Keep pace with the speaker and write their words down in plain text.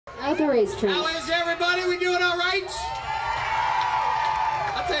the racetrack. How is everybody? We doing all right?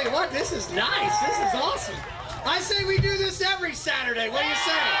 I'll tell you what, this is nice. This is awesome. I say we do this every Saturday. What do you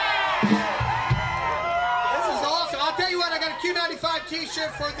say? This is awesome. I'll tell you what, I got a Q95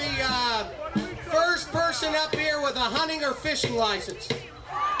 t-shirt for the first person up here with a hunting or fishing license.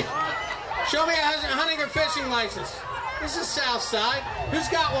 Show me a hunting or fishing license. This is Southside. Who's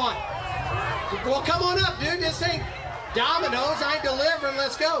got one? Well, come on up, dude. This ain't Domino's. I ain't delivering.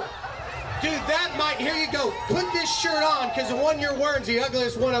 Let's go. Dude, that might, here you go. Put this shirt on, because the one you're wearing is the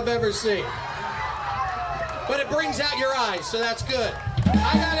ugliest one I've ever seen. But it brings out your eyes, so that's good.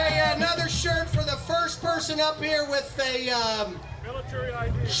 I got another shirt for the first person up here with a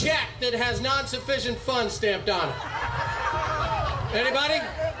check that has non-sufficient funds stamped on it. Anybody?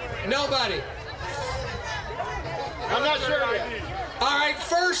 Nobody. I'm not sure yet. All right,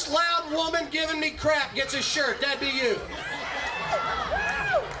 first loud woman giving me crap gets a shirt. That'd be you.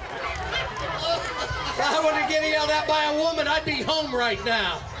 If I were to get yelled at by a woman, I'd be home right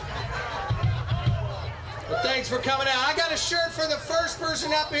now. Well, thanks for coming out. I got a shirt for the first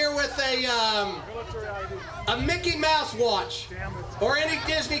person up here with a Mickey Mouse watch or any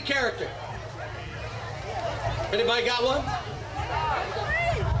Disney character. Anybody got one?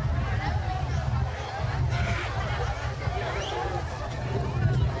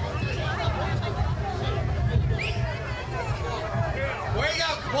 Where you go?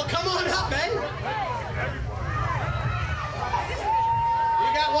 Well, come on up, man.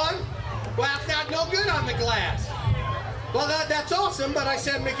 You got one? Well, it's not no good on the glass. Well, that's awesome, but I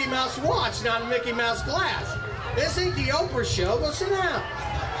said Mickey Mouse watch, not a Mickey Mouse glass. This ain't the Oprah show. Go sit down.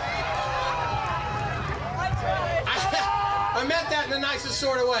 I meant that in the nicest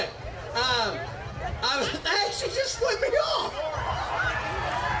sort of way. She just flipped me off.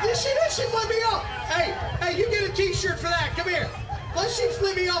 She flipped me off. Hey, you get a t-shirt for that. Come here. Plus, she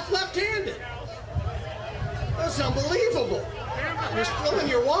flipped me off left-handed. That's unbelievable. You're spilling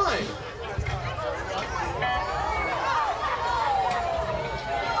your wine.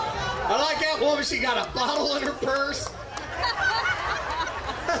 I like that woman. She got a bottle in her purse.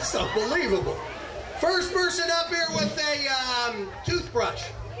 That's unbelievable. First person up here with a toothbrush.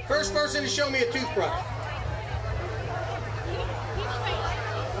 First person to show me a toothbrush.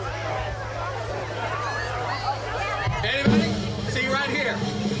 Anybody? See right here.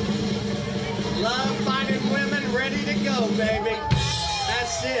 Love finding women ready to go, baby.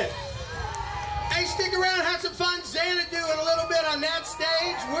 That's it. Hey, stick around, have some fun. Xana doing a little bit on that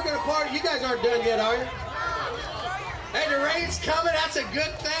stage. We're going to party. You guys aren't done yet, are you? Hey, the rain's coming. That's a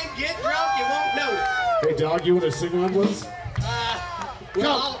good thing. Get drunk, you won't notice. Hey, dog, you want to sing on with us?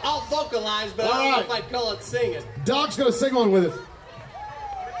 Well, I'll vocalize, but I don't know if I'd call it singing. Dog's going to sing on with us.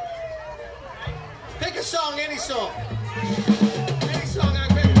 Pick a song, any song. Any song I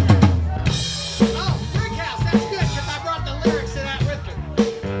pick. Oh, Brick House, that's good, because I brought the lyrics to that with me.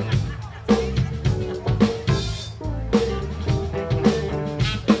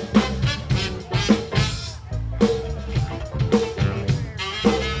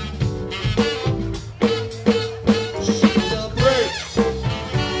 She's a brick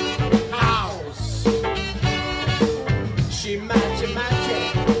house. She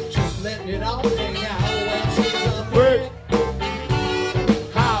matchy, just letting it all hang out.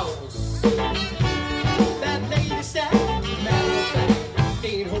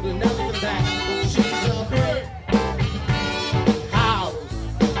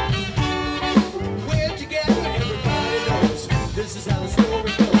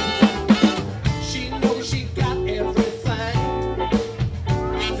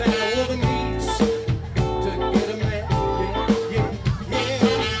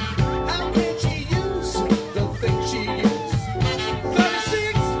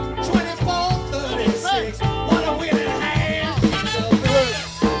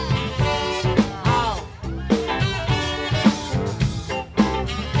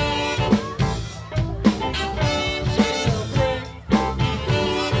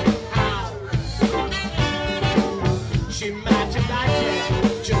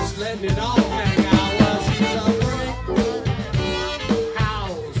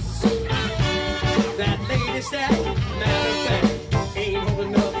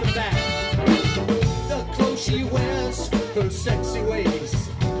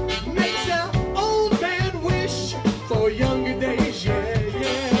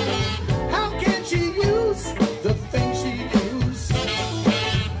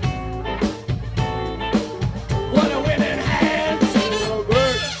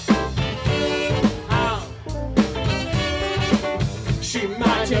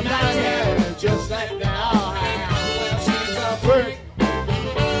 Just like they all hang out. Well, she's a freak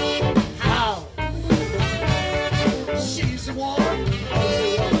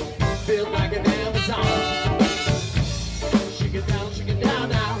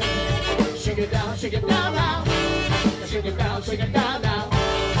shake it down now. Shake it down, shake it down now.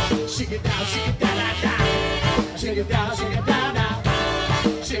 Shake it down, shake it down, down, down. Shake it down, shake it down now.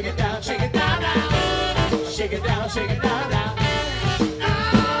 Shake it down, shake it down now. Shake it down, shake it down now.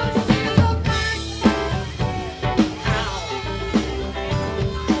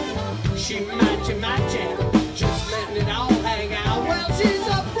 She matchin', just letting it all hang out. Well, she's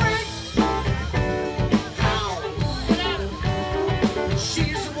a brick house.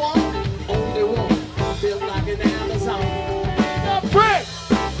 She's the one, only one, built like an Amazon. A brick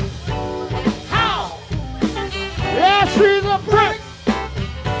house. Yeah, she's a brick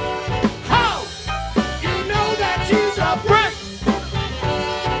house. You know that she's a brick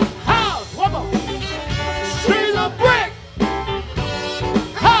house. One more. She's a brick.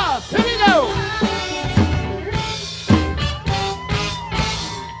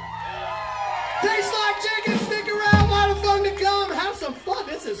 Tastes like chicken. Stick around. A lot of fun to come. Have some fun.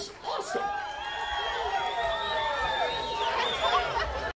 This is